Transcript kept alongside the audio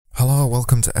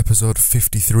welcome to episode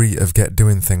 53 of Get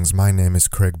Doing Things. My name is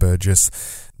Craig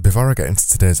Burgess. Before I get into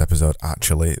today's episode,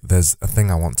 actually, there's a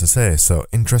thing I want to say. So,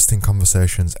 Interesting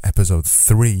Conversations episode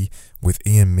 3 with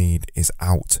Ian Mead is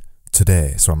out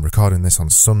today. So I'm recording this on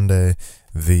Sunday,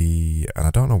 and I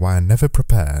don't know why I never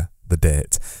prepare the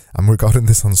date. I'm recording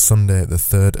this on Sunday, the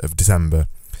 3rd of December,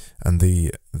 and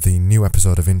the new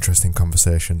episode of Interesting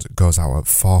Conversations goes out at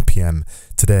 4 p.m.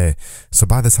 today. So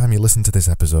by the time you listen to this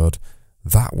episode,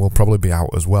 that will probably be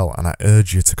out as well, and I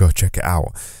urge you to go check it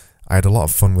out. I had a lot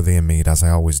of fun with Ian Mead, as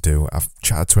I always do. I've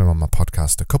chatted to him on my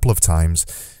podcast a couple of times.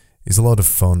 He's a lot of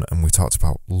fun, and we talked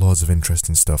about loads of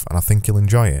interesting stuff, and I think you'll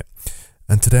enjoy it.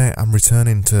 And today I'm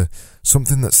returning to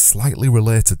something that's slightly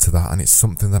related to that, and it's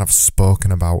something that I've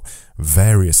spoken about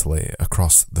variously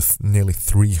across the nearly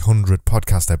 300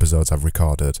 podcast episodes I've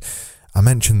recorded. I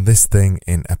mentioned this thing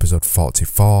in episode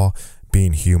 44,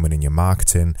 being human in your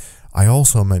marketing. I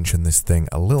also mentioned this thing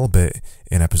a little bit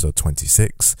in episode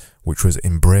 26, which was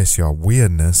embrace your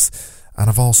weirdness, and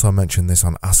I've also mentioned this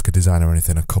on Ask a Designer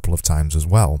Anything a couple of times as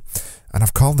well. And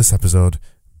I've called this episode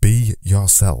Be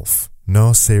Yourself.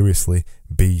 No, seriously,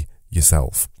 be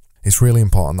yourself. It's really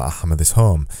important that I hammer this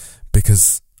home,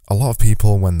 because a lot of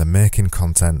people, when they're making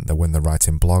content, when they're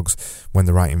writing blogs, when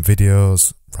they're making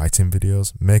videos,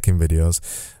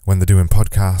 when they're doing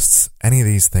podcasts, any of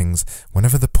these things,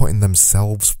 whenever they're putting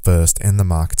themselves first in the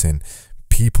marketing,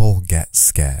 people get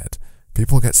scared.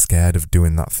 People get scared of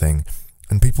doing that thing,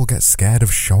 and people get scared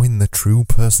of showing their true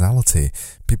personality.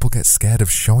 People get scared of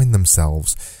showing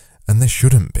themselves, and they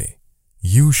shouldn't be.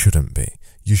 You shouldn't be.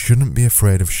 You shouldn't be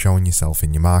afraid of showing yourself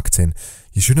in your marketing.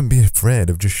 You shouldn't be afraid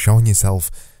of just showing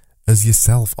yourself as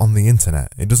yourself on the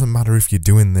internet. It doesn't matter if you're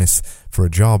doing this for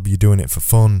a job, you're doing it for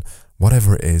fun,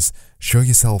 whatever it is. Show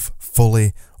yourself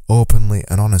fully, openly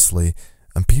and honestly,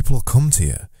 and people will come to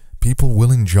you. People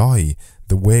will enjoy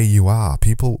the way you are.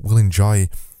 People will enjoy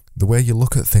the way you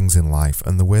look at things in life,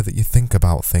 and the way that you think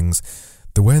about things,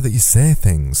 the way that you say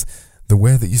things, the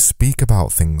way that you speak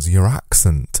about things, your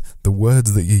accent, the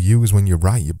words that you use when you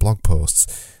write your blog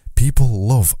posts. People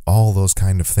love all those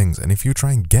kind of things, and if you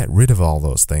try and get rid of all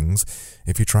those things,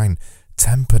 if you try and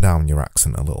temper down your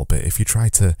accent a little bit, if you try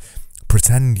to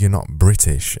pretend you're not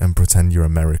British and pretend you're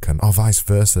American, or vice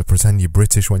versa, pretend you're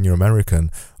British when you're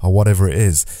American, or whatever it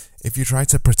is, if you try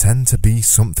to pretend to be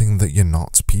something that you're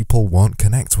not, people won't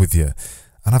connect with you.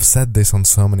 And I've said this on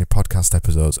so many podcast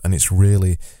episodes, and it's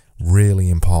really, really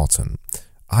important.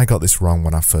 I got this wrong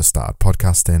when I first started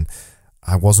podcasting.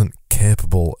 I wasn't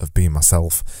capable of being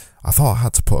myself. I thought I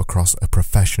had to put across a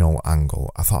professional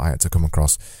angle. I thought I had to come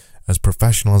across as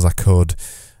professional as I could,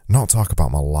 not talk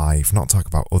about my life, not talk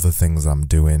about other things I'm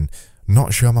doing,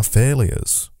 not show my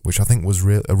failures, which I think was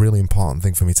a really important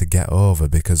thing for me to get over,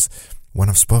 because when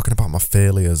I've spoken about my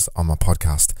failures on my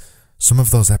podcast, some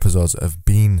of those episodes have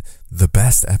been the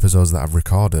best episodes that I've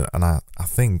recorded, and I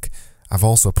think I've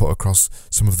also put across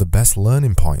some of the best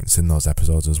learning points in those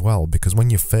episodes as well, because when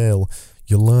you fail,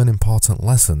 you learn important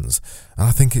lessons, and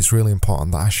I think it's really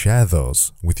important that I share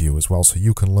those with you as well, so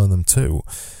you can learn them too.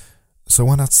 So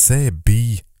when I say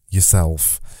be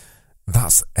yourself,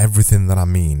 that's everything that I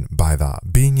mean by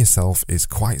that. Being yourself is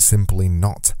quite simply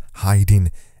not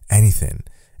hiding anything.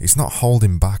 It's not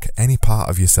holding back any part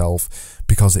of yourself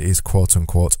because it is quote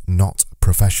unquote not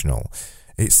professional.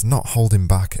 It's not holding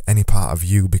back any part of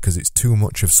you because it's too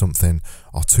much of something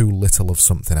or too little of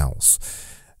something else.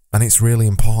 And it's really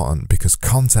important because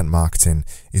content marketing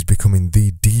is becoming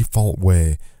the default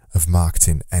way of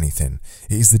marketing anything.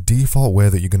 It is the default way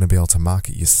that you're going to be able to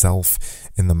market yourself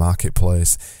in the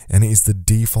marketplace, and it is the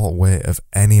default way of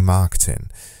any marketing.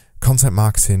 Content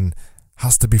marketing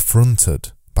has to be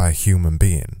fronted by a human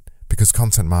being, because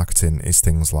content marketing is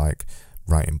things like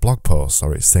writing blog posts,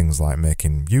 or it's things like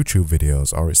making YouTube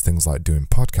videos, or it's things like doing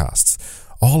podcasts.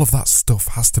 All of that stuff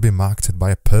has to be marketed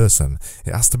by a person.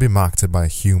 It has to be marketed by a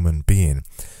human being.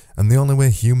 And the only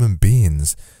way human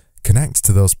beings connect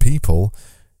to those people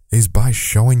is by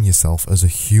showing yourself as a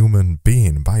human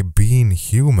being, by being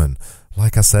human.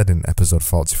 Like I said in episode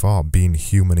 44, being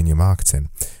human in your marketing.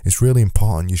 It's really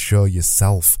important you show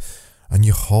yourself and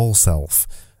your whole self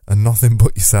and nothing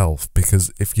but yourself,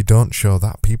 because if you don't show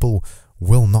that, people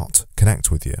will not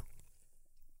connect with you.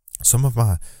 Some of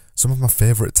my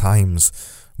favourite times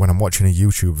when I'm watching a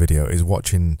YouTube video is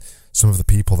watching some of the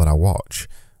people that I watch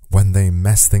when they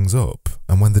mess things up,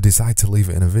 and when they decide to leave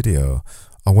it in a video,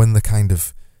 or when they kind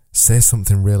of say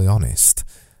something really honest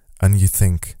and you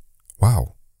think,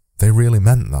 wow, they really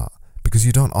meant that, because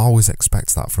you don't always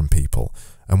expect that from people.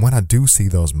 And when I do see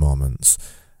those moments,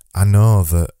 I know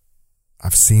that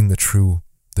I've seen the true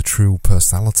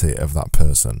personality of that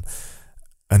person.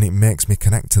 and it makes me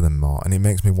connect to them more, and it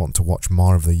makes me want to watch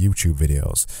more of their YouTube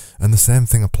videos. And the same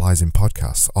thing applies in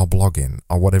podcasts or blogging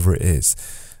or whatever it is.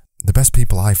 The best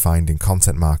people I find in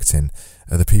content marketing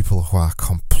are the people who are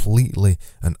completely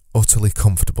and utterly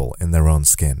comfortable in their own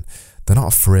skin. They're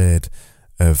not afraid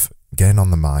of getting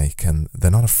on the mic, and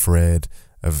they're not afraid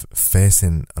of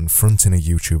facing and fronting a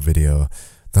YouTube video.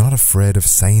 They're not afraid of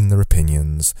saying their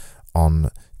opinions on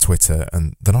Twitter,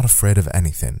 and they're not afraid of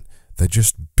anything. They're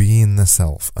just being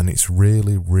themselves, and it's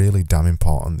really, really damn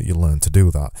important that you learn to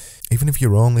do that. Even if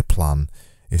your only plan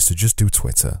is to just do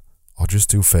Twitter or just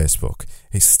do Facebook,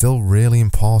 it's still really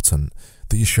important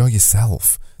that you show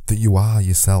yourself, that you are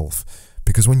yourself.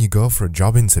 Because when you go for a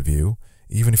job interview,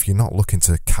 even if you're not looking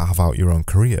to carve out your own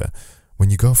career, when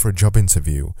you go for a job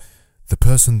interview, the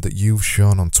person that you've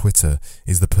shown on Twitter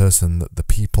is the person that the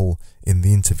people in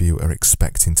the interview are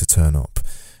expecting to turn up.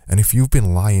 And if you've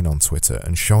been lying on Twitter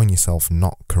and showing yourself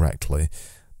not correctly,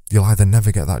 you'll either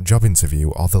never get that job interview,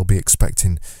 or they'll be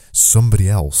expecting somebody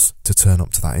else to turn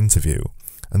up to that interview.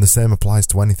 And the same applies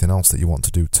to anything else that you want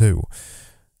to do too.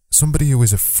 Somebody who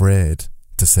is afraid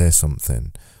to say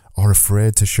something, or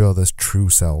afraid to show their true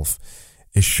self,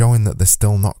 is showing that they're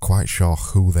still not quite sure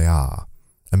who they are.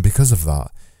 And because of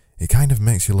that, it kind of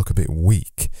makes you look a bit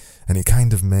weak, and it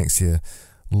kind of makes you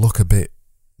look a bit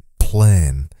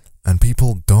plain. And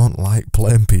people don't like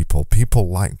plain people. People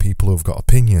like people who've got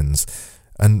opinions.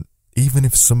 And even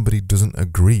if somebody doesn't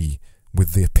agree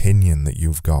with the opinion that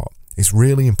you've got, it's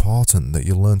really important that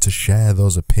you learn to share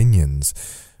those opinions,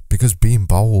 because being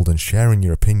bold and sharing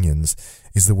your opinions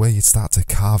is the way you start to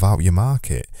carve out your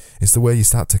market. It's the way you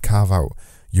start to carve out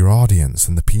your audience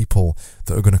and the people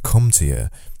that are going to come to you.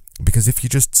 Because if you're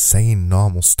just saying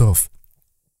normal stuff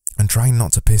and trying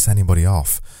not to piss anybody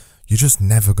off, you're just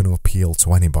never going to appeal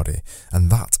to anybody. And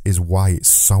that is why it's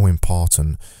so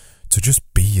important to just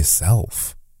be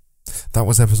yourself. That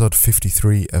was episode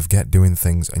 53 of Get Doing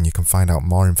Things, and you can find out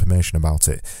more information about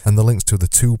it and the links to the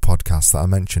 2 podcasts that I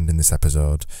mentioned in this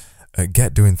episode at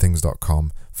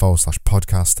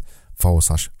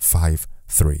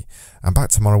getdoingthings.com/podcast/53. I'm back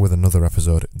tomorrow with another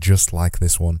episode just like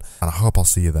this one, and I hope I'll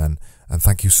see you then. And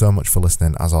thank you so much for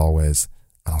listening as always,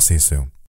 and I'll see you soon.